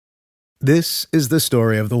This is the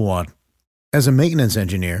story of the one. As a maintenance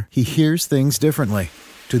engineer, he hears things differently.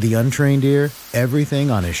 To the untrained ear,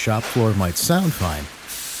 everything on his shop floor might sound fine,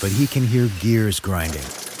 but he can hear gears grinding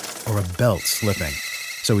or a belt slipping.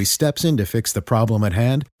 So he steps in to fix the problem at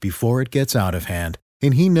hand before it gets out of hand.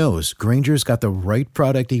 And he knows Grainger's got the right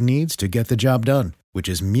product he needs to get the job done, which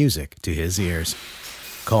is music to his ears.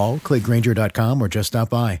 Call, click Grainger.com, or just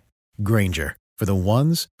stop by. Grainger, for the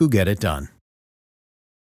ones who get it done.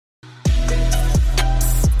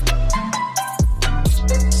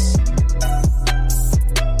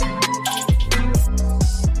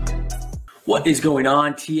 What is going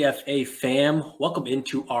on, TFA fam? Welcome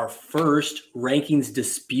into our first rankings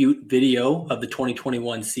dispute video of the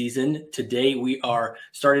 2021 season. Today we are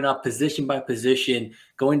starting off position by position,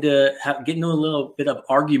 going to get into a little bit of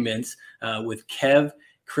arguments with Kev,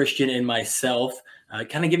 Christian, and myself.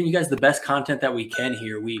 Kind of giving you guys the best content that we can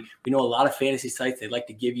here. We know a lot of fantasy sites, they like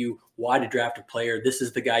to give you why to draft a player. This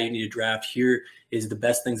is the guy you need to draft. Here is the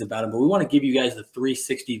best things about him. But we want to give you guys the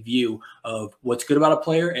 360 view of what's good about a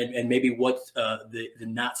player and maybe what's the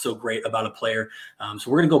not so great about a player. So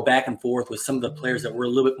we're going to go back and forth with some of the players that we're a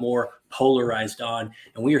little bit more polarized on.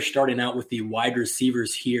 And we are starting out with the wide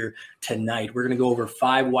receivers here tonight. We're going to go over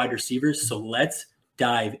 5 wide receivers. So let's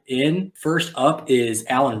dive in. First up is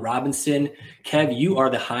Allen Robinson. Kev, you are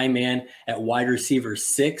the high man at wide receiver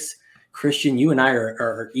 6. Christian, you and I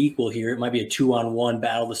are equal here. It might be a 2-on-1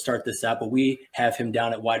 battle to start this out, but we have him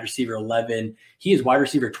down at wide receiver 11. He is wide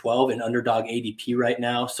receiver 12 in underdog ADP right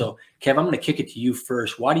now. So, Kev, I'm going to kick it to you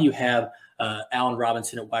first. Why do you have Allen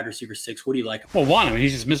Robinson at wide receiver 6? What do you like? Well, one, I mean,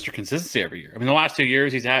 he's just Mr. Consistency every year. I mean, the last 2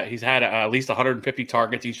 years, he's had at least 150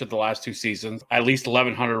 targets each of the last 2 seasons, at least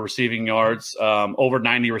 1,100 receiving yards, over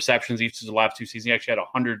 90 receptions each of the last 2 seasons. He actually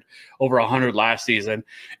had over 100 last season.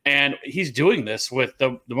 And he's doing this with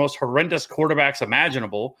the most horrendous quarterbacks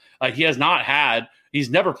imaginable. He's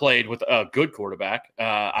never played with a good quarterback,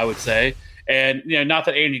 I would say. And, not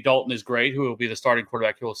that Andy Dalton is great, who will be the starting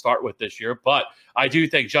quarterback he will start with this year, but I do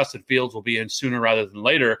think Justin Fields will be in sooner rather than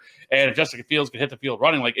later. And if Justin Fields can hit the field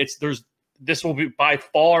running, this will be by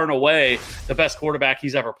far and away the best quarterback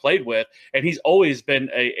he's ever played with. And he's always been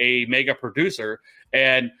a mega producer.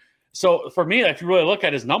 And so for me, if you really look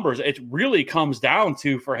at his numbers, it really comes down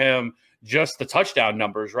to, for him, just the touchdown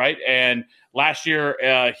numbers, right? And last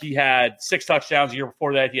year he had 6 touchdowns. The year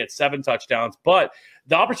before that, he had 7 touchdowns. But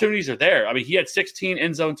the opportunities are there. I mean, he had 16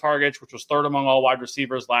 end zone targets, which was 3rd among all wide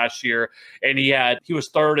receivers last year, and he was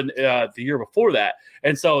 3rd in the year before that.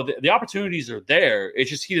 And so the opportunities are there. It's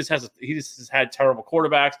just he just has had terrible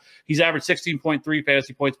quarterbacks. He's averaged 16.3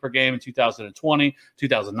 fantasy points per game in 2020,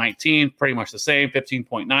 2019, pretty much the same,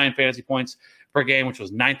 15.9 fantasy points per game, which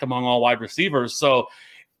was 9th among all wide receivers. So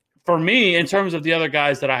for me, in terms of the other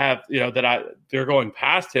guys that I have, they're going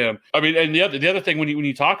past him. I mean, and the other thing when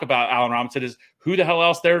you talk about Allen Robinson is who the hell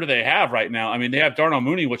else there do they have right now? I mean, they have Darnell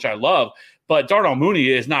Mooney, which I love, but Darnell Mooney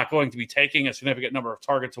is not going to be taking a significant number of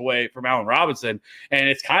targets away from Allen Robinson, and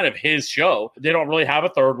it's kind of his show. They don't really have a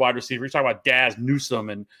 3rd wide receiver. You're talking about Daz Newsome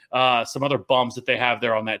and some other bums that they have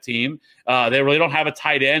there on that team. They really don't have a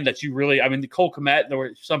tight end that Cole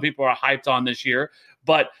Kmet, some people are hyped on this year,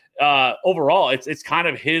 but overall, it's kind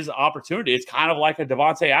of his opportunity. It's kind of like a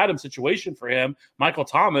Devontae Adams situation for him, Michael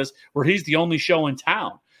Thomas, where he's the only show in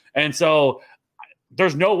town. And so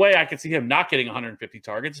there's no way I could see him not getting 150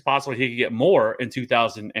 targets. It's possible he could get more in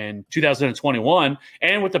 2021.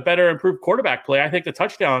 And with the better improved quarterback play, I think the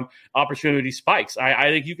touchdown opportunity spikes. I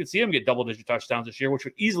think you could see him get double-digit touchdowns this year, which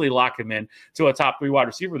would easily lock him in to a top 3 wide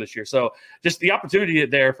receiver this year. So just the opportunity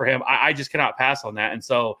there for him, I just cannot pass on that. And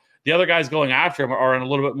so the other guys going after him are in a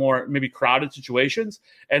little bit more maybe crowded situations.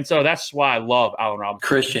 And so that's why I love Allen Robinson.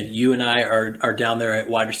 Christian, you and I are down there at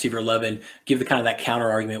wide receiver 11. Give the kind of that counter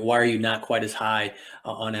argument. Why are you not quite as high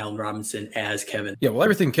on Allen Robinson as Kevin? Yeah, well,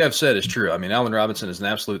 everything Kev said is true. I mean, Allen Robinson is an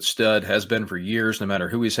absolute stud, has been for years, no matter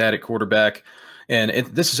who he's had at quarterback. And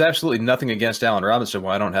this is absolutely nothing against Allen Robinson,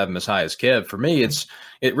 why I don't have him as high as Kev. For me,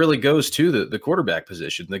 it really goes to the quarterback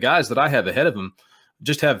position. The guys that I have ahead of him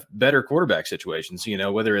just have better quarterback situations,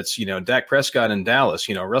 whether it's, Dak Prescott in Dallas,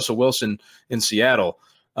 Russell Wilson in Seattle.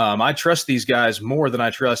 I trust these guys more than I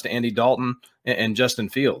trust Andy Dalton and Justin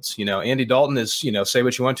Fields. Andy Dalton is, say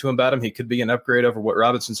what you want to him about him. He could be an upgrade over what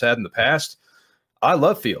Robinson's had in the past. I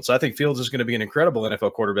love Fields. I think Fields is going to be an incredible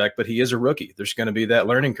NFL quarterback, but he is a rookie. There's going to be that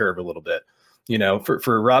learning curve a little bit.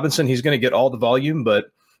 For Robinson, he's going to get all the volume, but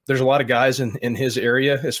there's a lot of guys in his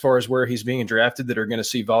area as far as where he's being drafted that are going to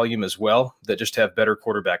see volume as well, that just have better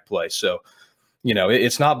quarterback play. So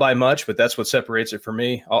it's not by much, but that's what separates it for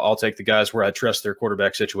me. I'll take the guys where I trust their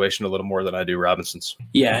quarterback situation a little more than I do Robinson's.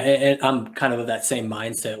 Yeah, and I'm kind of that same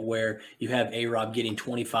mindset where you have A-Rob getting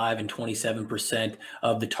 25 and 27%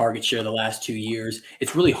 of the target share the last 2 years.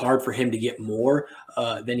 It's really hard for him to get more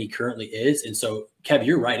than he currently is. And so, Kev,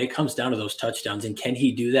 you're right. It comes down to those touchdowns. And can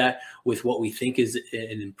he do that with what we think is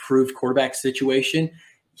an improved quarterback situation?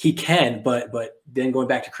 He can, but then going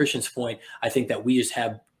back to Christian's point, I think that we just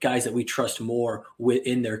have guys that we trust more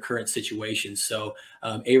within their current situation. So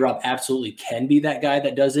A-Rob absolutely can be that guy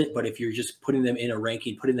that does it. But if you're just putting them in a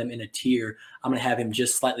ranking, putting them in a tier, I'm going to have him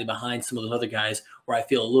just slightly behind some of those other guys where I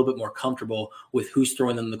feel a little bit more comfortable with who's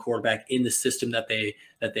throwing them the quarterback in the system that they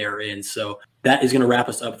are in. So that is going to wrap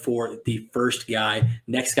us up for the first guy.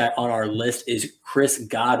 Next guy on our list is Chris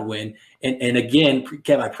Godwin. And again,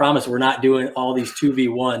 Kev, I promise we're not doing all these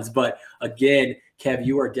 2v1s, but again, Kev,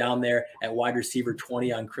 you are down there at wide receiver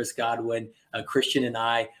 20 on Chris Godwin. Christian and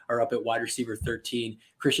I are up at wide receiver 13.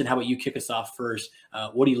 Christian, how about you kick us off first?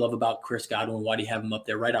 What do you love about Chris Godwin? Why do you have him up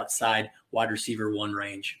there right outside wide receiver 1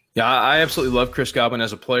 range? Yeah, I absolutely love Chris Godwin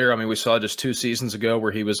as a player. I mean, we saw just 2 seasons ago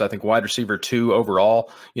where he was, I think, wide receiver 2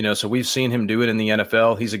 overall. So we've seen him do it in the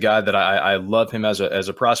NFL. He's a guy that I love him as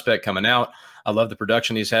a prospect coming out. I love the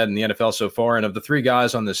production he's had in the NFL so far. And of the 3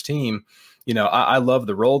 guys on this team, I love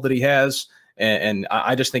the role that he has. And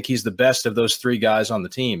I just think he's the best of those 3 guys on the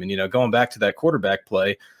team. And, going back to that quarterback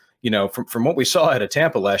play, from what we saw out of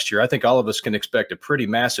Tampa last year, I think all of us can expect a pretty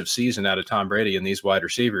massive season out of Tom Brady and these wide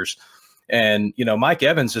receivers. And, Mike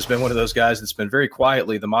Evans has been one of those guys that's been very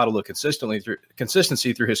quietly the model of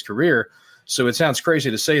consistency through his career. So it sounds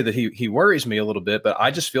crazy to say that he worries me a little bit, but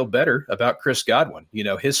I just feel better about Chris Godwin.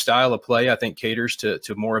 His style of play, I think, caters to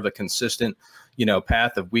more of a consistent,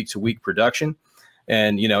 path of week-to-week production.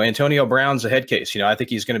 And, Antonio Brown's a head case. I think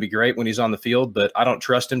he's going to be great when he's on the field, but I don't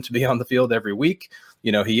trust him to be on the field every week.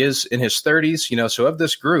 He is in his 30s, so of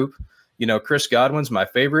this group, Chris Godwin's my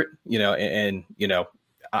favorite,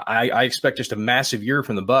 I expect just a massive year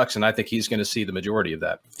from the Bucs, and I think he's going to see the majority of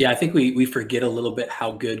that. Yeah, I think we forget a little bit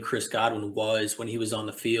how good Chris Godwin was when he was on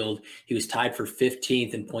the field. He was tied for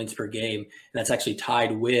 15th in points per game, and that's actually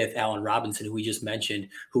tied with Allen Robinson, who we just mentioned,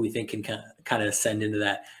 who we think can kind of ascend into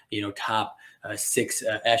that, top 6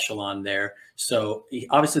 echelon there. So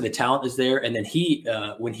obviously the talent is there. And then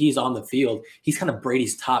when he's on the field, he's kind of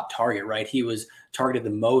Brady's top target, right? He was targeted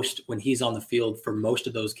the most when he's on the field for most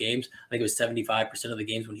of those games. I think it was 75% of the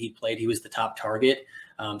games when he played, he was the top target.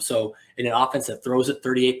 So in an offense that throws it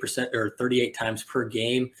 38% or 38 times per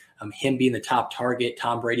game, him being the top target,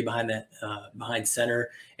 Tom Brady behind center,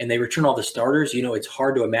 and they return all the starters, it's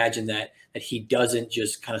hard to imagine that he doesn't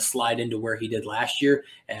just kind of slide into where he did last year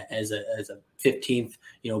as a 15th,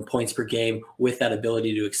 points per game with that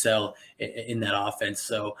ability to excel in that offense.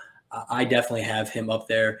 So I definitely have him up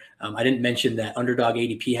there. I didn't mention that Underdog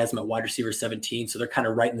ADP has him at wide receiver 17. So they're kind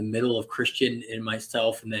of right in the middle of Christian and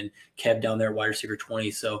myself, and then Kev down there at wide receiver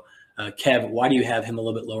 20. So Kev, why do you have him a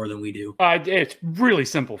little bit lower than we do? It's really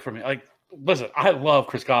simple for me. Listen, I love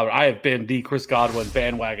Chris Godwin. I have been the Chris Godwin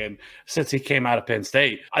bandwagon since he came out of Penn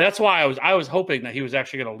State. That's why I was hoping that he was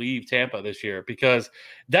actually going to leave Tampa this year, because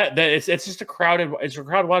that it's just a crowded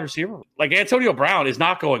wide receiver. Like Antonio Brown is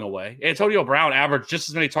not going away. Antonio Brown averaged just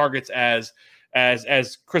as many targets as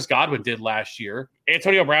Chris Godwin did last year.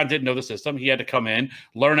 Antonio Brown didn't know the system. He had to come in,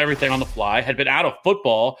 learn everything on the fly, had been out of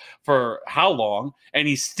football for how long, and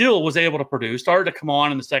he still was able to produce, started to come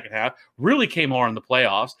on in the second half, really came on in the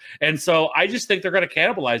playoffs. And so I just think they're going to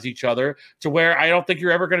cannibalize each other to where I don't think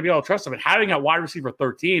you're ever going to be able to trust them. And having a wide receiver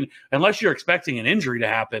 13, unless you're expecting an injury to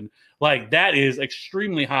happen, that is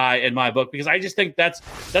extremely high in my book, because I just think that's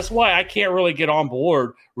why I can't really get on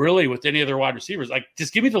board really with any other wide receivers.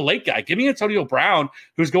 Just give me the late guy. Give me Antonio Brown,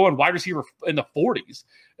 who's going wide receiver in the 40s,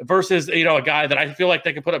 versus a guy that I feel like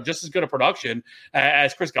they can put up just as good a production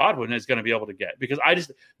as Chris Godwin is going to be able to get. Because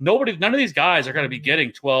none of these guys are going to be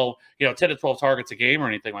getting 10 to 12 targets a game or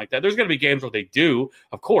anything like that. There's going to be games where they do,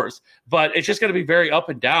 of course, but it's just going to be very up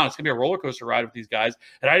and down. It's going to be a roller coaster ride with these guys.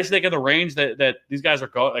 And I just think in the range that these guys are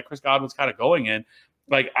going, like Chris Godwin's kind of going in,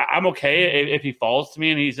 I'm okay if he falls to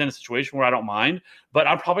me and he's in a situation where I don't mind, but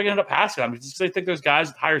I'm probably going to end up passing him. I think there's guys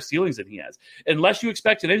with higher ceilings than he has, unless you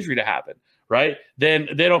expect an injury to happen. Right? Then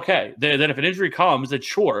okay. Then if an injury comes, then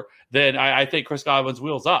sure. Then I think Chris Godwin's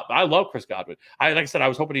wheels up. I love Chris Godwin. Like I said, I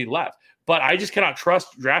was hoping he left. But I just cannot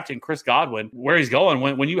trust drafting Chris Godwin where he's going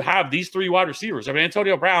when you have these 3 wide receivers. I mean,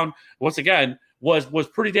 Antonio Brown, once again, was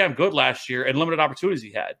pretty damn good last year and limited opportunities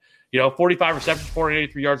he had. 45 receptions,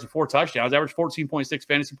 483 yards, and 4 touchdowns, averaged 14.6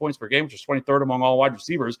 fantasy points per game, which is 23rd among all wide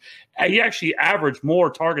receivers. And he actually averaged more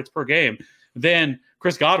targets per game than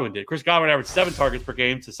Chris Godwin did. Chris Godwin averaged 7 targets per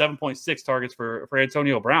game to 7.6 targets for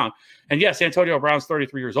Antonio Brown. And yes, Antonio Brown's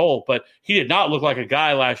 33 years old, but he did not look like a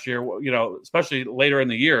guy last year, especially later in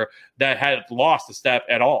the year, that had lost a step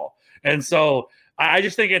at all. And so I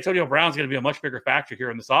just think Antonio Brown's going to be a much bigger factor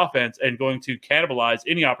here in this offense and going to cannibalize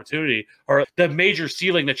any opportunity or the major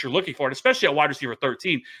ceiling that you're looking for, and especially at wide receiver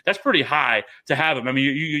 13. That's pretty high to have him. I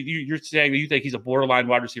mean, you're saying that you think he's a borderline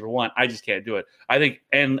wide receiver 1. I just can't do it. I think,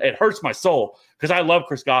 and it hurts my soul because I love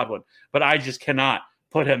Chris Godwin, but I just cannot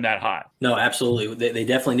put him that high. No, absolutely. They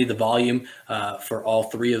definitely need the volume for all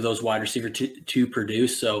 3 of those wide receivers to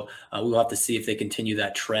produce. So we'll have to see if they continue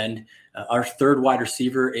that trend. Our third wide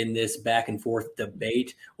receiver in this back and forth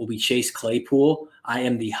debate will be Chase Claypool. I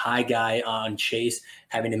am the high guy on Chase,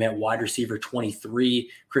 having him at wide receiver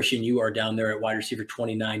 23. Christian, you are down there at wide receiver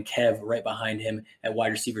 29. Kev right behind him at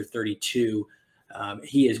wide receiver 32.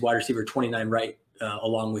 He is wide receiver 29 right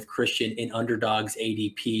along with Christian in Underdog's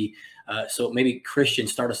ADP. So maybe Christian,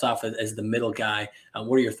 start us off as the middle guy.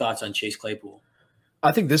 What are your thoughts on Chase Claypool?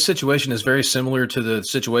 I think this situation is very similar to the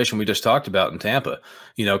situation we just talked about in Tampa.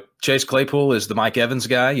 Chase Claypool is the Mike Evans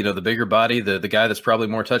guy, the bigger body, the guy that's probably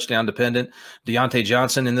more touchdown dependent. Deontay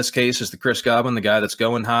Johnson in this case is the Chris Godwin, the guy that's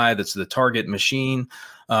going high, that's the target machine.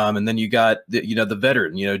 And then you got the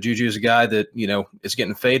veteran. Juju is a guy that is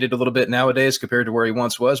getting faded a little bit nowadays compared to where he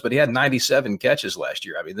once was, but he had 97 catches last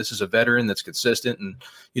year. I mean, this is a veteran that's consistent, and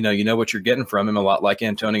you know what you're getting from him, a lot like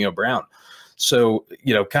Antonio Brown. So,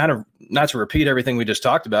 kind of not to repeat everything we just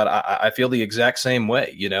talked about, I feel the exact same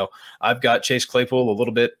way. I've got Chase Claypool a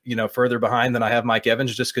little bit, further behind than I have Mike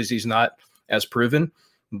Evans just because he's not as proven.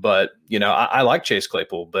 But, I like Chase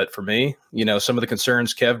Claypool. But for me, some of the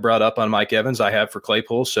concerns Kev brought up on Mike Evans, I have for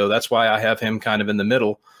Claypool. So that's why I have him kind of in the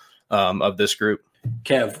middle of this group.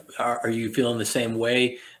 Kev, are you feeling the same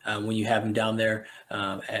way when you have him down there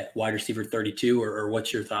at wide receiver 32, or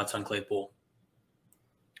what's your thoughts on Claypool?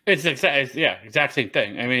 It's exact same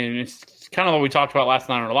thing. I mean, it's kind of what we talked about last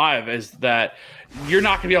night on Live, is that you're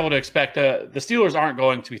not going to be able to expect the Steelers aren't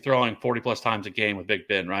going to be throwing 40 plus times a game with Big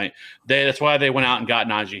Ben, right? That's why they went out and got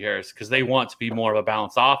Najee Harris, because they want to be more of a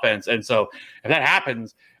balanced offense. And so if that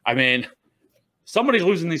happens, I mean, somebody's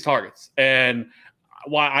losing these targets. And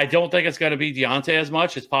while I don't think it's going to be Deontay as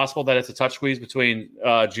much, it's possible that it's a touch squeeze between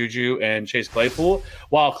Juju and Chase Claypool,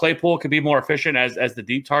 while Claypool could be more efficient as the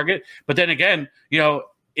deep target. But then again,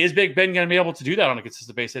 is Big Ben going to be able to do that on a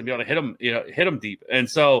consistent basis and be able to hit him deep? And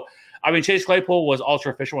so, I mean, Chase Claypool was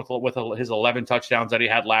ultra efficient with his 11 touchdowns that he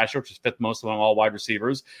had last year, which is 5th most among all wide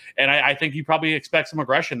receivers. And I think you probably expect some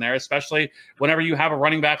aggression there, especially whenever you have a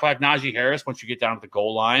running back like Najee Harris. Once you get down to the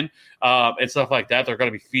goal line and stuff like that, they're going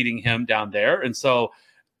to be feeding him down there. And so,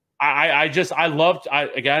 I love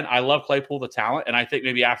Claypool, the talent, and I think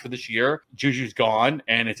maybe after this year, Juju's gone,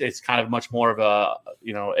 and it's kind of much more of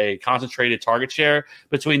a concentrated target share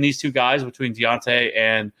between these two guys, between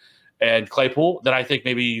Deontay and Claypool, that I think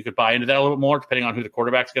maybe you could buy into that a little bit more, depending on who the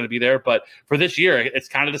quarterback's going to be there. But for this year, it's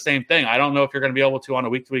kind of the same thing. I don't know if you're going to be able to, on a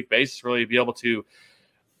week-to-week basis, really be able to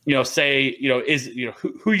say,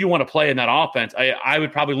 who you want to play in that offense. I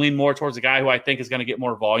would probably lean more towards a guy who I think is going to get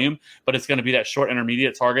more volume, but it's going to be that short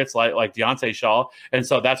intermediate targets like Deontay Shaw. And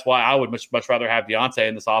so that's why I would much rather have Deontay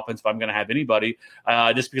in this offense if I'm going to have anybody,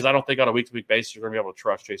 just because I don't think on a week-to-week basis you're going to be able to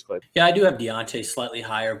trust Chase Claypool. Yeah, I do have Deontay slightly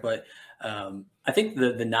higher, but I think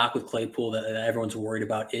the knock with Claypool that everyone's worried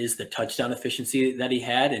about is the touchdown efficiency that he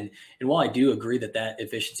had. And while I do agree that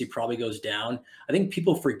efficiency probably goes down, I think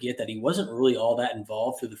people forget that he wasn't really all that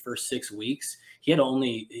involved through the first 6 weeks. He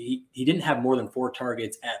didn't have more than 4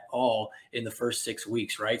 targets at all in the first 6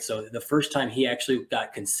 weeks, right? So the first time he actually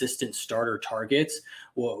got consistent starter targets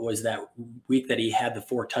was that week that he had the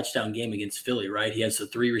 4 touchdown game against Philly, right? He has the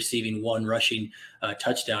 3 receiving, 1 rushing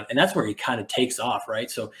touchdown, and that's where he kind of takes off, right?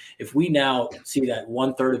 So if we now see that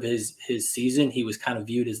 1/3 of his season, he was kind of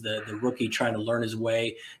viewed as the rookie trying to learn his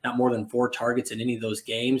way, not more than 4 targets in any of those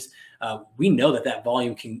games. We know that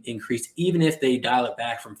volume can increase even if they dial it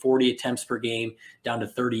back from 40 attempts per game down to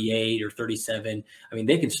 38 or 37. I mean,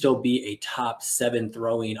 they can still be a top 7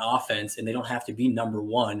 throwing offense, and they don't have to be number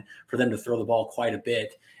 1 for them to throw the ball quite a bit.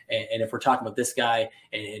 And if we're talking about this guy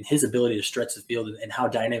and his ability to stretch the field and how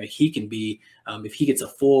dynamic he can be, if he gets a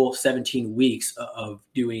full 17 weeks of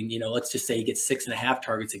doing, let's just say he gets 6.5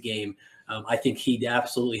 targets a game, I think he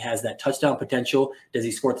absolutely has that touchdown potential. Does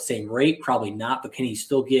he score at the same rate? Probably not, but can he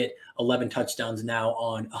still get 11 touchdowns now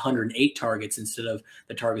on 108 targets instead of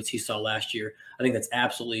the targets he saw last year? I think that's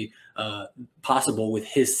absolutely possible with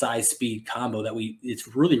his size speed combo that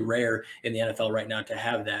it's really rare in the NFL right now to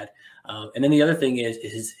have that. And then the other thing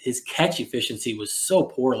is his catch efficiency was so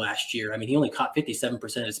poor last year. I mean, he only caught 57%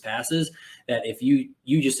 of his passes. That if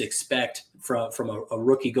you just expect from a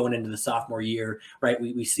rookie going into the sophomore year, right?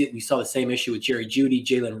 We saw the same issue with Jerry Jeudy,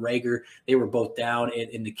 Jalen Reagor. They were both down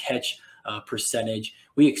in the catch percentage.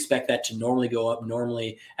 We expect that to normally go up.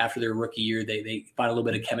 Normally after their rookie year, they find a little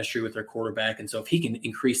bit of chemistry with their quarterback. And so if he can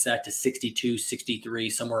increase that to 62, 63,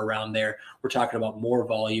 somewhere around there, we're talking about more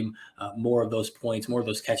volume, more of those points, more of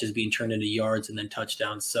those catches being turned into yards and then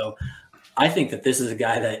touchdowns. So I think that this is a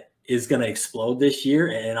guy that is going to explode this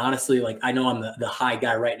year. And honestly, like, I know I'm the high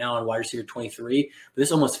guy right now on wide receiver 23, but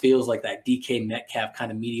this almost feels like that DK Metcalf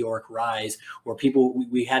kind of meteoric rise where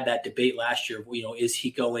we had that debate last year, is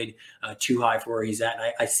he going too high for where he's at?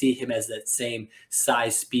 And I see him as that same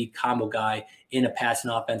size speed combo guy in a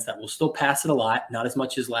passing offense that will still pass it a lot, not as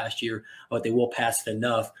much as last year, but they will pass it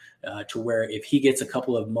enough to where if he gets a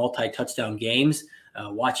couple of multi-touchdown games,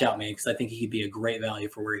 watch out, man, because I think he could be a great value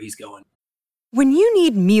for where he's going. When you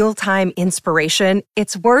need mealtime inspiration,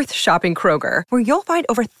 it's worth shopping Kroger, where you'll find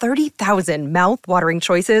over 30,000 mouth-watering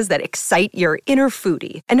choices that excite your inner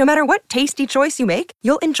foodie. And no matter what tasty choice you make,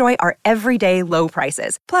 you'll enjoy our everyday low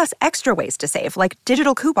prices, plus extra ways to save, like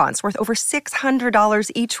digital coupons worth over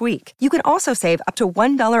 $600 each week. You can also save up to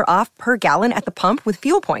 $1 off per gallon at the pump with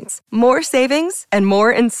fuel points. More savings and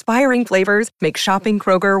more inspiring flavors make shopping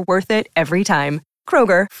Kroger worth it every time.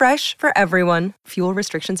 Kroger, fresh for everyone. Fuel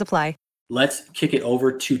restrictions apply. Let's kick it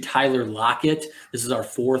over to Tyler Lockett. This is our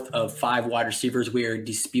fourth of 5 wide receivers we are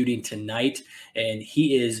disputing tonight. And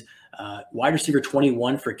he is wide receiver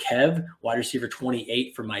 21 for Kev, wide receiver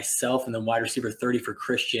 28 for myself, and then wide receiver 30 for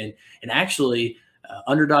Christian. And actually,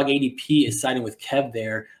 Underdog ADP is siding with Kev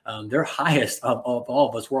there. They're highest of all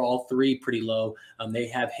of us. We're all three pretty low. They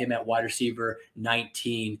have him at wide receiver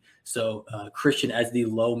 19. So Christian as the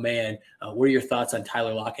low man. What are your thoughts on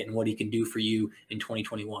Tyler Lockett and what he can do for you in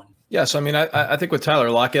 2021? Yes, I mean, I think with Tyler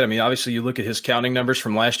Lockett, I mean, obviously you look at his counting numbers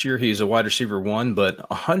from last year, he's a wide receiver 1, but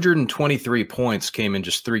 123 points came in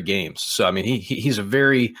just 3 games. So, I mean, he's a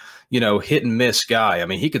very, hit and miss guy. I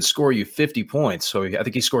mean, he could score you 50 points. So I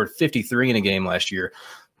think he scored 53 in a game last year,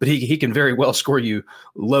 but he can very well score you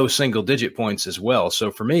low single digit points as well. So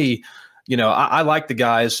for me, I like the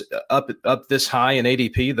guys up this high in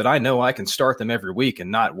ADP that I know I can start them every week and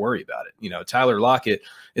not worry about it. Tyler Lockett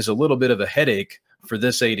is a little bit of a headache for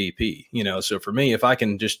this ADP, so for me, if I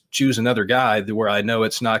can just choose another guy where I know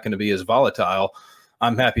it's not going to be as volatile,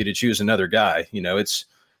 I'm happy to choose another guy. It's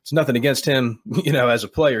nothing against him, as a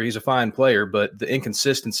player, he's a fine player, but the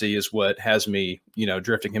inconsistency is what has me,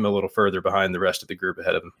 drifting him a little further behind the rest of the group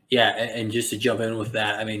ahead of him. Yeah. And just to jump in with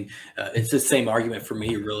that, I mean, it's the same argument for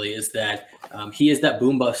me really is that he is that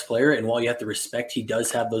boom bust player. And while you have to respect, he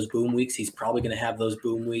does have those boom weeks. He's probably going to have those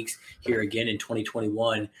boom weeks here again in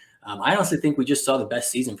 2021. I honestly think we just saw the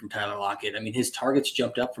best season from Tyler Lockett. I mean, his targets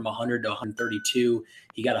jumped up from 100 to 132.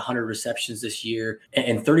 He got 100 receptions this year,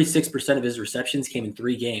 and 36% of his receptions came in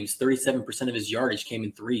 3 games. 37% of his yardage came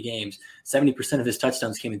in 3 games. 70% of his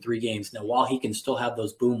touchdowns came in 3 games. Now, while he can still have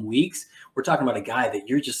those boom weeks, we're talking about a guy that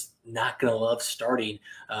you're just not going to love starting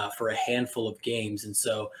for a handful of games. And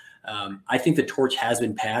so I think the torch has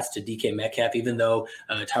been passed to DK Metcalf, even though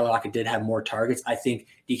Tyler Lockett did have more targets. I think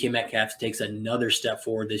DK Metcalf takes another step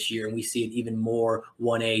forward this year, and we see an even more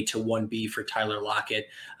 1A to 1B for Tyler Lockett.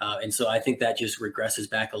 And so I think that just regresses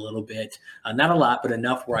back a little bit. Not a lot, but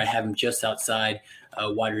enough where I have him just outside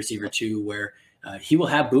wide receiver 2, where he will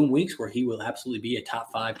have boom weeks where he will absolutely be a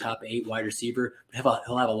top 5, top 8 wide receiver, but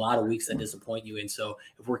he'll have a lot of weeks that disappoint you. And so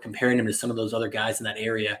if we're comparing him to some of those other guys in that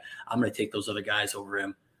area, I'm going to take those other guys over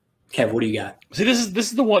him. Kev, what do you got? See, this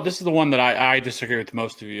is the one that I disagree with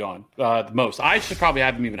most of you on. The most. I should probably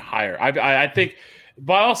have him even higher. I think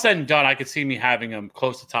by all said and done, I could see me having him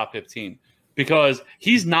close to top 15 because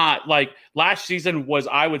he's not like last season was,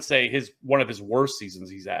 I would say, one of his worst seasons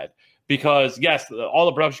he's had. Because yes, all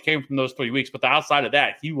the production came from those 3 weeks, but outside of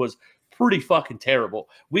that, he was pretty fucking terrible.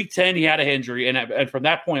 Week 10, he had an injury, and from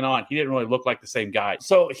that point on, he didn't really look like the same guy.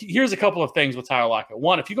 So here's a couple of things with Tyler Lockett.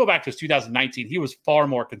 One, if you go back to his 2019, he was far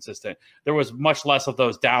more consistent. There was much less of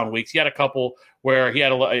those down weeks. He had a couple where he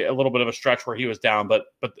had a little bit of a stretch where he was down, but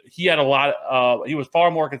he had he was far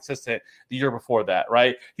more consistent the year before that,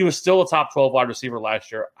 right? He was still a top 12 wide receiver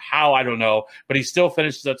last year. How, I don't know, but he still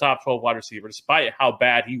finished as a top 12 wide receiver despite how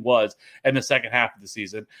bad he was in the second half of the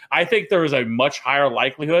season. I think there is a much higher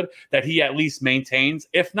likelihood that he at least maintains.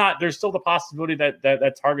 If not, there's still the possibility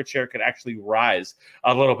that target share could actually rise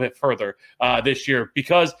a little bit further this year,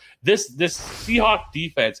 because this Seahawks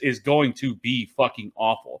defense is going to be fucking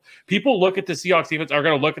awful. People look at the Seahawks defense, are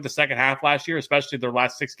going to look at the second half last year, especially their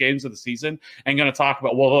last 6 games of the season, and going to talk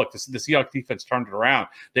about, well, look, the Seahawks defense turned it around.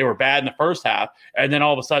 They were bad in the first half, and then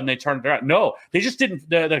all of a sudden they turned it around. No, they just didn't.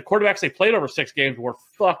 The quarterbacks they played over 6 games were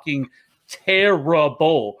fucking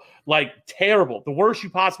terrible. Like terrible, the worst you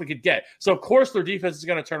possibly could get. So of course their defense is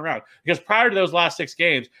going to turn around, because prior to those last 6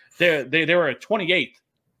 games, they were at 28th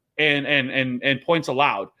in points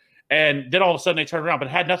allowed. And then all of a sudden they turned around, but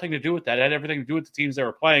it had nothing to do with that. It had everything to do with the teams they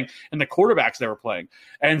were playing and the quarterbacks they were playing.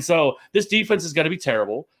 And so this defense is going to be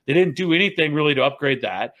terrible. They didn't do anything really to upgrade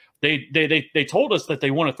that. They told us that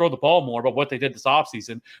they want to throw the ball more, but what they did this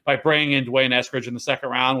offseason by bringing in Dwayne Eskridge in the second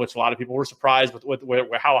round, which a lot of people were surprised with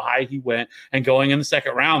how high he went, and going in the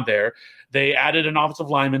second round there, they added an offensive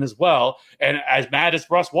lineman as well. And as mad as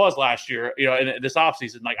Russ was last year, in this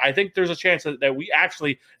offseason, like, I think there's a chance that we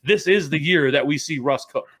actually, this is the year that we see Russ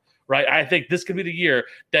cook. Right, I think this could be the year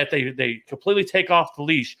that they completely take off the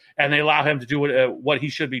leash and they allow him to do what he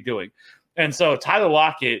should be doing. And so Tyler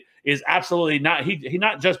Lockett is absolutely not. He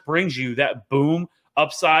not just brings you that boom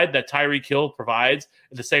upside that Tyreek Hill provides.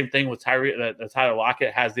 The same thing with Tyler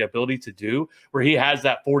Lockett has the ability to do, where he has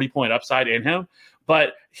that 40-point upside in him.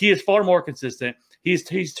 But he is far more consistent.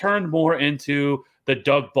 He's turned more into the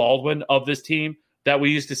Doug Baldwin of this team that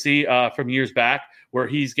we used to see from years back, where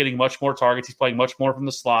he's getting much more targets. He's playing much more from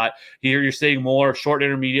the slot. Here you're seeing more short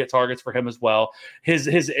intermediate targets for him as well. His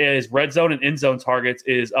red zone and end zone targets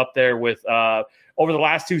is up there with over the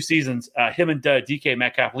last 2 seasons. Him and DK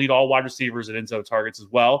Metcalf lead all wide receivers in end zone targets as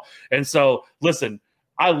well. And so, listen,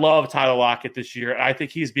 I love Tyler Lockett this year. I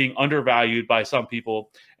think he's being undervalued by some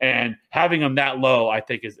people, and having him that low, I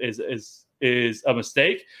think is a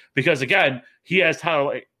mistake, because again, he has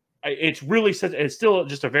Tyler. It's still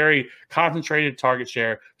just a very concentrated target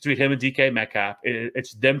share between him and DK Metcalf.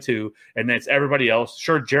 It's them two, and then it's everybody else.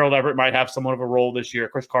 Sure, Gerald Everett might have somewhat of a role this year.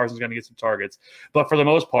 Chris Carson's going to get some targets, but for the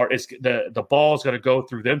most part, it's the ball is going to go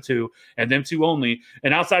through them two and them two only.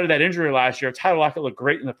 And outside of that injury last year, Tyler Lockett looked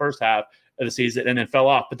great in the first half of the season and then fell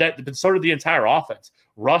off. But so did the entire offense.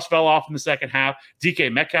 Russ fell off in the second half.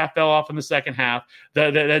 DK Metcalf fell off in the second half.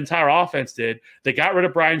 The entire offense did. They got rid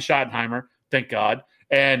of Brian Schottenheimer, thank God.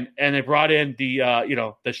 And they brought in the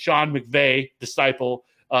Sean McVay disciple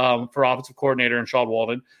for offensive coordinator and Sean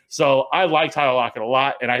Walden. So I like Tyler Lockett a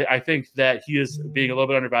lot, and I think that he is being a little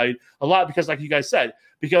bit undervalued a lot because, like you guys said,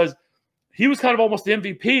 because he was kind of almost the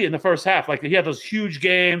MVP in the first half. Like, he had those huge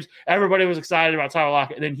games. Everybody was excited about Tyler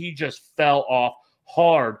Lockett, and then he just fell off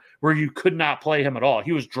hard where you could not play him at all.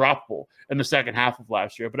 He was droppable in the second half of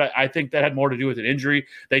last year. But I think that had more to do with an injury.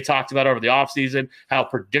 They talked about over the offseason how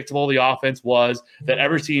predictable the offense was, that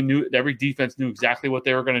every defense knew exactly what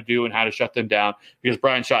they were going to do and how to shut them down, because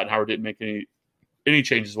Brian Schottenheimer didn't make any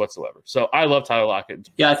changes whatsoever. So I love Tyler Lockett.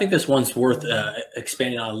 Yeah, I think this one's worth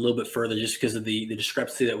expanding on a little bit further, just because of the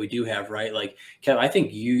discrepancy that we do have, right? Like, Kev, I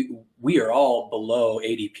think we are all below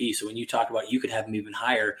ADP. So when you talk about you could have him even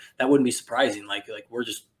higher, that wouldn't be surprising. Like we're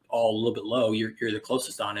just all a little bit low. You're the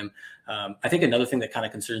closest on him. I think another thing that kind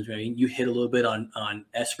of concerns me, I mean, you hit a little bit on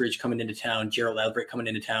Eskridge coming into town, Gerald Everett coming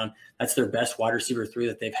into town. That's their best wide receiver 3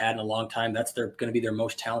 that they've had in a long time. That's going to be their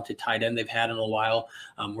most talented tight end they've had in a while.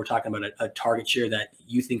 We're talking about a target share that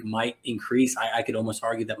you think might increase. I could almost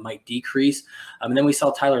argue that might decrease. And then we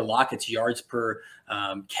saw Tyler Lockett's yards per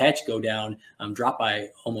catch go down, drop by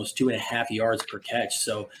almost 2.5 yards per catch.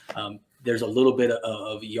 So there's a little bit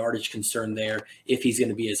of yardage concern there if he's going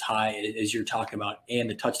to be as high as you're talking about, and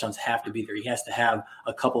the touchdowns have to be there. He has to have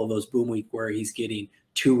a couple of those boom week where he's getting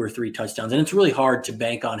 2 or 3 touchdowns, and it's really hard to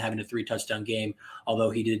bank on having a 3-touchdown game,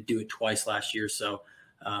 although he did do it twice last year. So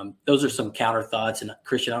those are some counter thoughts. And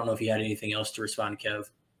Christian, I don't know if you had anything else to respond to Kev.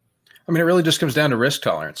 I mean, it really just comes down to risk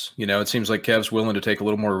tolerance. It seems like Kev's willing to take a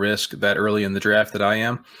little more risk that early in the draft than I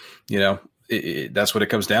am. That's what it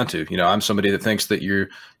comes down to. I'm somebody that thinks that you're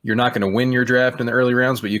not going to win your draft in the early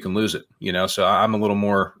rounds, but you can lose it. So I'm a little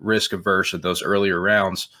more risk averse at those earlier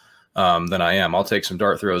rounds than I am. I'll take some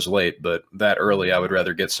dart throws late, but that early, I would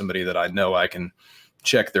rather get somebody that I know I can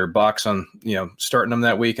check their box on, starting them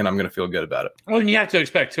that week, and I'm going to feel good about it. Well, and you have to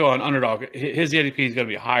expect too on underdog, his ADP is going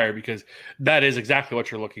to be higher because that is exactly what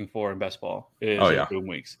you're looking for in best ball is boom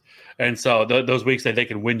weeks. And so those weeks that they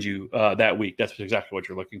can win you that week, that's exactly what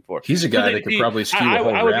you're looking for. He's a guy that could probably skew a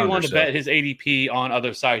whole I would be round willing or to so. bet his ADP on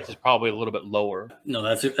other sites is probably a little bit lower. No,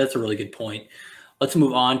 that's a really good point. Let's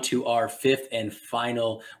move on to our fifth and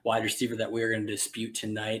final wide receiver that we're going to dispute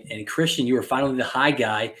tonight. And Christian, you are finally the high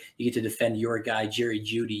guy. You get to defend your guy, Jerry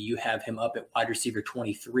Jeudy. You have him up at wide receiver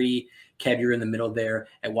 23. Kev, you're in the middle there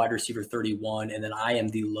at wide receiver 31. And then I am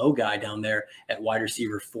the low guy down there at wide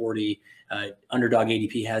receiver 40. Underdog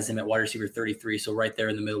ADP has him at wide receiver 33. So right there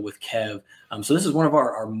in the middle with Kev. So this is one of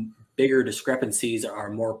our bigger discrepancies, our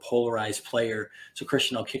more polarized player. So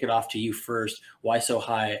Christian, I'll kick it off to you first. Why so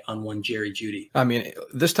high on one Jerry Jeudy? I mean,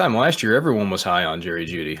 this time last year, everyone was high on Jerry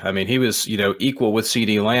Jeudy. I mean, he was, equal with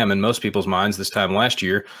CeeDee Lamb in most people's minds this time last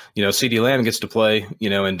year. CeeDee Lamb gets to play,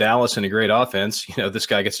 in Dallas in a great offense. This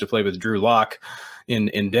guy gets to play with Drew Lock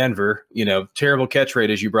in Denver. Terrible catch rate,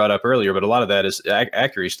 as you brought up earlier, but a lot of that is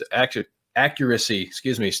accuracy,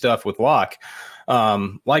 stuff with Lock.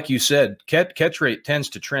 Like you said, catch rate tends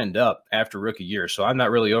to trend up after rookie year. So I'm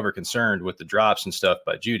not really over concerned with the drops and stuff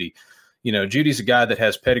by Jeudy. Judy's a guy that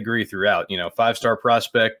has pedigree throughout, 5-star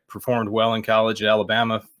prospect, performed well in college at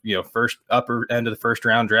Alabama, first upper end of the first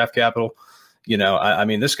round draft capital. I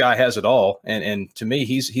mean, this guy has it all. And to me,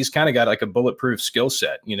 he's kind of got like a bulletproof skill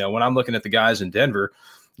set. When I'm looking at the guys in Denver,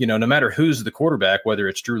 no matter who's the quarterback, whether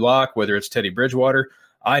it's Drew Lock, whether it's Teddy Bridgewater,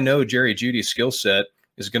 I know Jerry Jeudy's skill set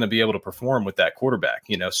is going to be able to perform with that quarterback.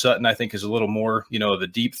 Sutton, I think, is a little more, of a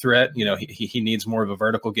deep threat. He needs more of a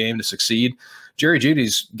vertical game to succeed. Jerry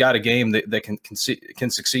Jeudy's got a game that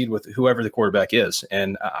can succeed with whoever the quarterback is.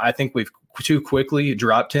 And I think we've too quickly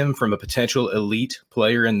dropped him from a potential elite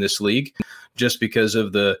player in this league just because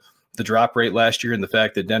of the drop rate last year and the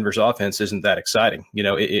fact that Denver's offense isn't that exciting.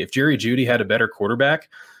 If Jerry Jeudy had a better quarterback,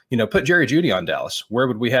 put Jerry Jeudy on Dallas. Where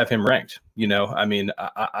would we have him ranked? I mean,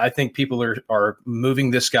 I think people are moving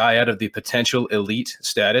this guy out of the potential elite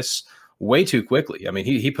status way too quickly. I mean,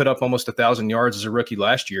 he put up almost 1,000 yards as a rookie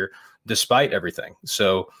last year, despite everything.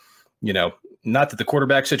 So, not that the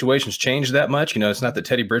quarterback situation's changed that much. It's not that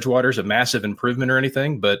Teddy Bridgewater's a massive improvement or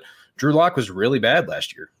anything, but Drew Lock was really bad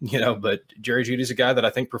last year, but Jerry Jeudy's a guy that I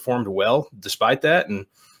think performed well despite that. And,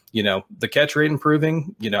 the catch rate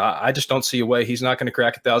improving, I just don't see a way he's not going to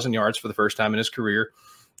crack 1,000 yards for the first time in his career,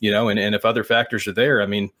 and if other factors are there, I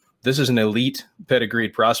mean, this is an elite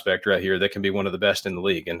pedigreed prospect right here that can be one of the best in the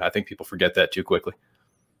league. And I think people forget that too quickly.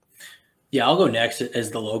 Yeah, I'll go next as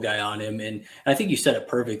the low guy on him. And I think you said it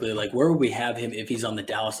perfectly. Like, where would we have him if he's on the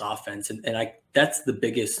Dallas offense? And that's the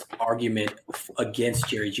biggest argument against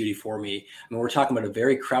Jerry Jeudy for me. I mean, we're talking about a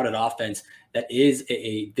very crowded offense that is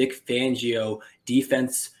a Vic Fangio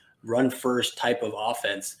defense run first type of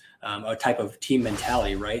offense, a type of team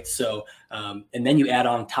mentality, right? So, and then you add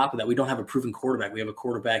on top of that, we don't have a proven quarterback. We have a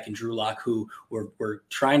quarterback in Drew Lock who we're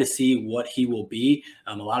trying to see what he will be.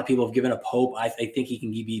 A lot of people have given up hope. I think he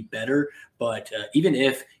can be better, but even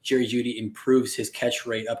if Jerry Jeudy improves his catch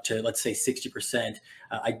rate up to, let's say, 60%,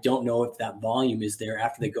 I don't know if that volume is there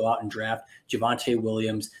after they go out and draft Javonte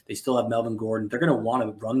Williams. They still have Melvin Gordon. They're going to want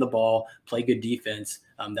to run the ball, play good defense.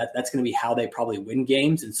 That's going to be how they probably win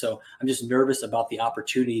games. And so I'm just nervous about the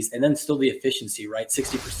opportunities and then still the efficiency, right?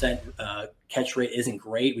 60% catch rate isn't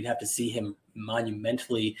great. We'd have to see him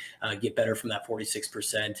monumentally get better from that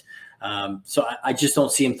 46%. So I just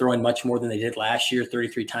don't see him throwing much more than they did last year,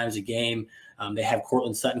 33 times a game. They have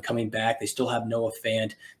Cortland Sutton coming back. They still have Noah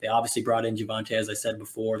Fant. They obviously brought in Javonte, as I said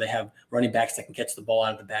before. They have running backs that can catch the ball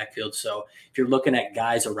out of the backfield. So if you're looking at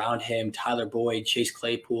guys around him, Tyler Boyd, Chase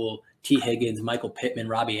Claypool, T. Higgins, Michael Pittman,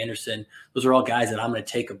 Robbie Anderson, those are all guys that I'm going to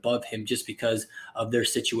take above him just because of their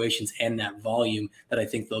situations and that volume that I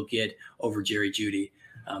think they'll get over Jerry Jeudy.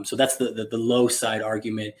 So that's the low side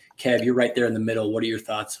argument. Kev, you're right there in the middle. What are your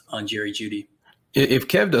thoughts on Jerry Jeudy? If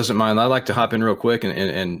Kev doesn't mind, I'd like to hop in real quick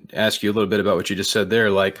and ask you a little bit about what you just said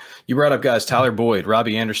there. Like, you brought up guys, Tyler Boyd,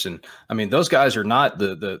 Robbie Anderson. I mean, those guys are not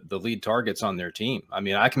the lead targets on their team. I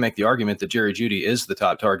mean, I can make the argument that Jerry Jeudy is the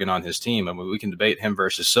top target on his team. I mean, we can debate him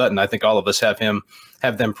versus Sutton. I think all of us have them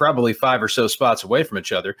probably 5 or so spots away from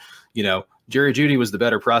each other. Jerry Jeudy was the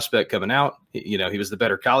better prospect coming out. He was the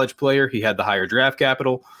better college player. He had the higher draft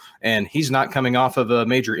capital, and he's not coming off of a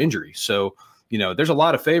major injury. So, there's a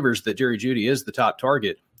lot of favors that Jerry Jeudy is the top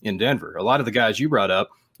target in Denver. A lot of the guys you brought up,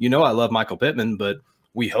 I love Michael Pittman, but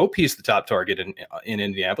we hope he's the top target in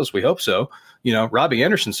Indianapolis. We hope so. Robbie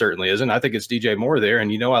Anderson certainly isn't. I think it's DJ Moore there.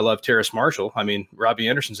 And, I love Terrace Marshall. I mean, Robbie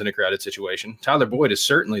Anderson's in a crowded situation. Tyler Boyd is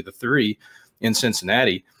certainly the 3 in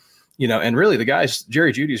Cincinnati. and really the guys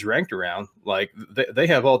Jerry Jeudy's ranked around, like they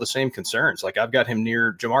have all the same concerns. Like I've got him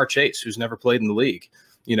near Jamar Chase, who's never played in the league.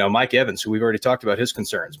 Mike Evans, who we've already talked about his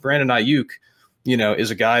concerns. Brandon Ayuk, is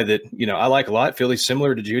a guy that, I like a lot. Feel he's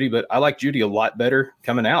similar to Jeudy, but I like Jeudy a lot better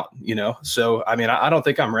coming out, So, I mean, I don't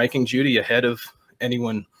think I'm ranking Jeudy ahead of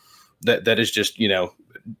anyone that is just,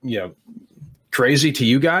 crazy to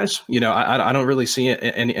you guys. I don't really see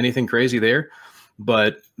anything crazy there.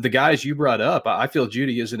 But the guys you brought up, I feel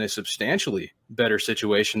Jeudy is in a substantially better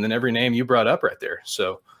situation than every name you brought up right there.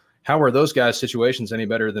 So how are those guys' situations any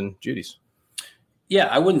better than Jeudy's? Yeah,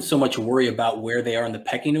 I wouldn't so much worry about where they are in the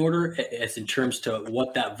pecking order as in terms to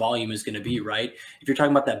what that volume is going to be, right? If you're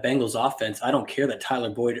talking about that Bengals offense, I don't care that Tyler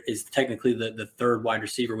Boyd is technically the third wide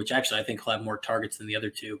receiver, which actually I think he'll have more targets than the other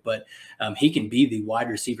two, but he can be the wide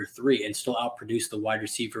receiver 3 and still outproduce the wide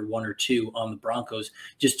receiver 1 or 2 on the Broncos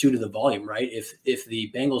just due to the volume, right? If the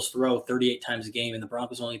Bengals throw 38 times a game and the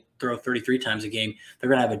Broncos only throw 33 times a game, they're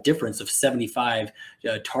going to have a difference of 75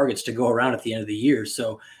 targets to go around at the end of the year.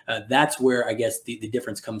 So that's where I guess the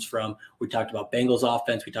difference comes from. We talked about Bengals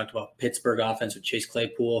offense. We talked about Pittsburgh offense with Chase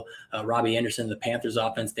Claypool, Robbie Anderson, the Panthers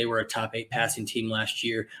offense. They were a top 8 passing team last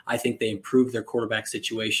year. I think they improved their quarterback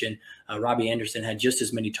situation. Robbie Anderson had just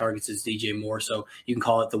as many targets as DJ Moore. So you can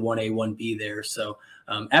call it the 1A, 1B there. So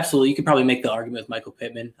absolutely, you could probably make the argument with Michael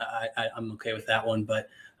Pittman. I'm okay with that one. But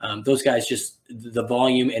those guys, just the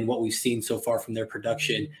volume and what we've seen so far from their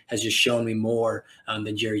production has just shown me more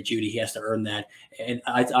than Jerry Jeudy. He has to earn that. And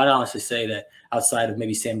I'd honestly say that outside of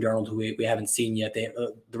maybe Sam Darnold, who we haven't seen yet,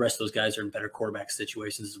 the rest of those guys are in better quarterback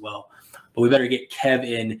situations as well. But we better get Kev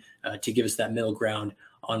in to give us that middle ground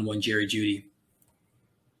on one Jerry Jeudy.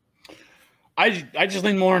 I just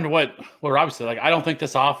lean more into what Rob said. Like, I don't think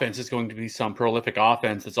this offense is going to be some prolific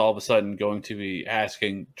offense that's all of a sudden going to be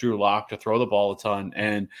asking Drew Lock to throw the ball a ton.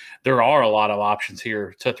 And there are a lot of options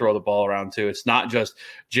here to throw the ball around too. It's not just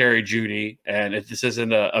Jerry Jeudy, and this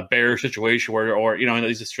isn't a Bear situation where in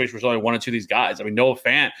these situations where there's only 1 or 2 of these guys. I mean, Noah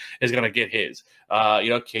Fant is going to get his.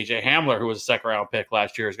 KJ Hamler, who was a second-round pick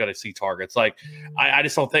last year, is going to see targets. Like, I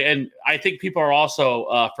just don't think – and I think people are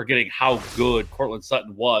also forgetting how good Courtland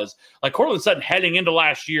Sutton was. Like, Courtland Sutton heading into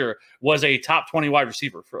last year was a top 20 wide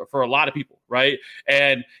receiver for a lot of people, right?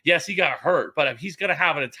 And, yes, he got hurt, but he's going to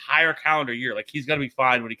have an entire calendar year. Like, he's going to be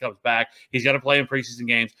fine when he comes back. He's going to play in preseason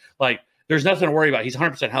games. Like, there's nothing to worry about. He's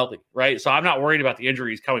 100% healthy, right? So I'm not worried about the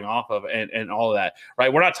injuries coming off of and all of that,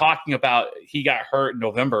 right? We're not talking about he got hurt in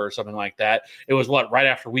November or something like that. It was right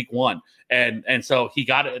after week 1. And so he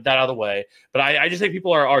got that out of the way. But I just think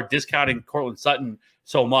people are discounting Courtland Sutton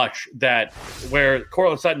so much that where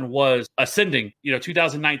Courtland Sutton was ascending,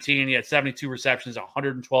 2019, he had 72 receptions,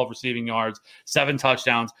 112 receiving yards, 7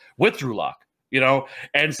 touchdowns with Drew Lock.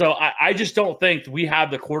 And so I just don't think we have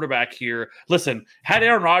the quarterback here. Listen, had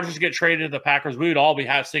Aaron Rodgers get traded to the Packers, we would all be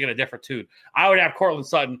singing a different tune. I would have Courtland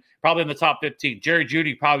Sutton probably in the top 15. Jerry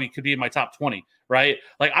Jeudy probably could be in my top 20, right?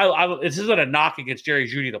 Like, this isn't a knock against Jerry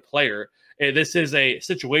Jeudy, the player. This is a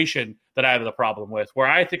situation that I have the problem with, where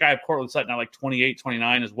I think I have Courtland Sutton at like 28,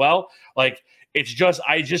 29 as well. Like,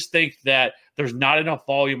 I just think that there's not enough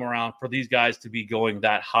volume around for these guys to be going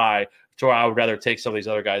that high. So I would rather take some of these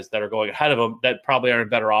other guys that are going ahead of them that probably are in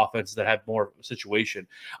better offenses that have more situation.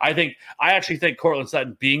 I actually think Courtland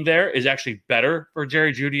Sutton being there is actually better for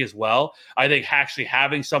Jerry Jeudy as well. I think actually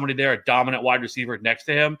having somebody there, a dominant wide receiver next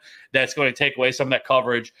to him, that's going to take away some of that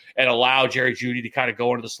coverage and allow Jerry Jeudy to kind of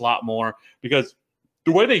go into the slot more, because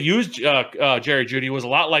the way they used Jerry Jeudy was a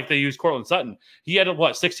lot like they used Courtland Sutton. He had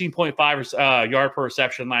 16.5 yard per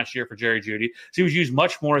reception last year for Jerry Jeudy. So he was used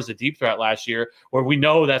much more as a deep threat last year, where we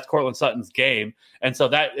know that's Courtland Sutton's game. And so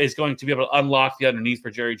that is going to be able to unlock the underneath for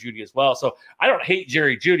Jerry Jeudy as well. So I don't hate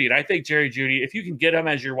Jerry Jeudy. And I think Jerry Jeudy, if you can get him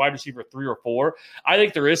as your wide receiver 3 or 4, I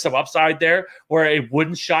think there is some upside there where it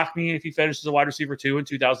wouldn't shock me if he finishes a wide receiver 2 in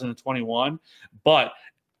 2021. But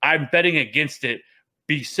I'm betting against it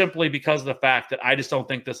simply because of the fact that I just don't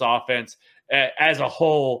think this offense as a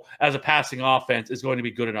whole, as a passing offense, is going to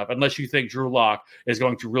be good enough, unless you think Drew Lock is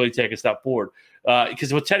going to really take a step forward.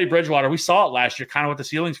 Because with Teddy Bridgewater, we saw it last year, kind of what the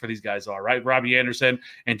ceilings for these guys are, right? Robbie Anderson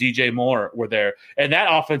and DJ Moore were there. And that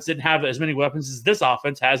offense didn't have as many weapons as this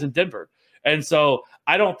offense has in Denver. And so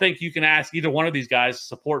I don't think you can ask either one of these guys to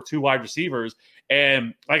support 2 wide receivers.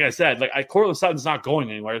 And like I said, Courtland Sutton's not going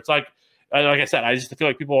anywhere. It's like I said, I just feel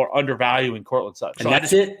like people are undervaluing Courtland Sutton. And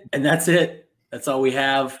that's it. That's all we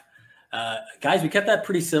have. Guys, we kept that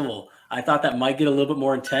pretty civil. I thought that might get a little bit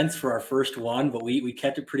more intense for our first one, but we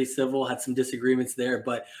kept it pretty civil, had some disagreements there,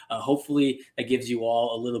 but hopefully that gives you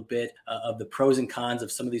all a little bit of the pros and cons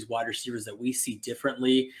of some of these wide receivers that we see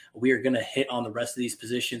differently. We are going to hit on the rest of these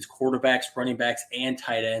positions, quarterbacks, running backs, and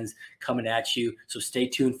tight ends coming at you. So stay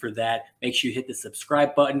tuned for that. Make sure you hit the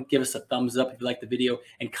subscribe button, give us a thumbs up if you like the video,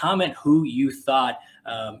 and comment who you thought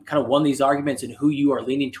kind of won these arguments and who you are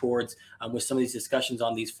leaning towards with some of these discussions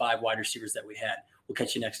on these 5 wide receivers that we had. We'll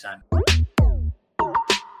catch you next time.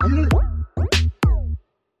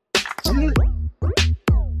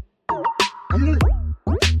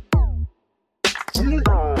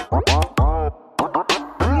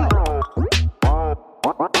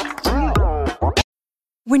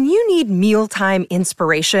 When you need mealtime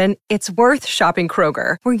inspiration, it's worth shopping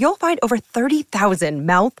Kroger, where you'll find over 30,000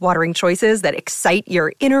 mouth-watering choices that excite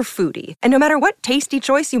your inner foodie. And no matter what tasty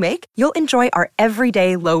choice you make, you'll enjoy our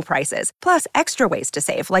everyday low prices, plus extra ways to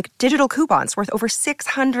save, like digital coupons worth over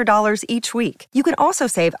 $600 each week. You can also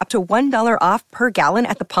save up to $1 off per gallon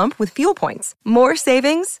at the pump with fuel points. More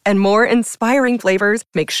savings and more inspiring flavors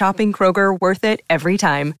make shopping Kroger worth it every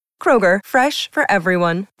time. Kroger, fresh for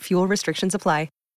everyone. Fuel restrictions apply.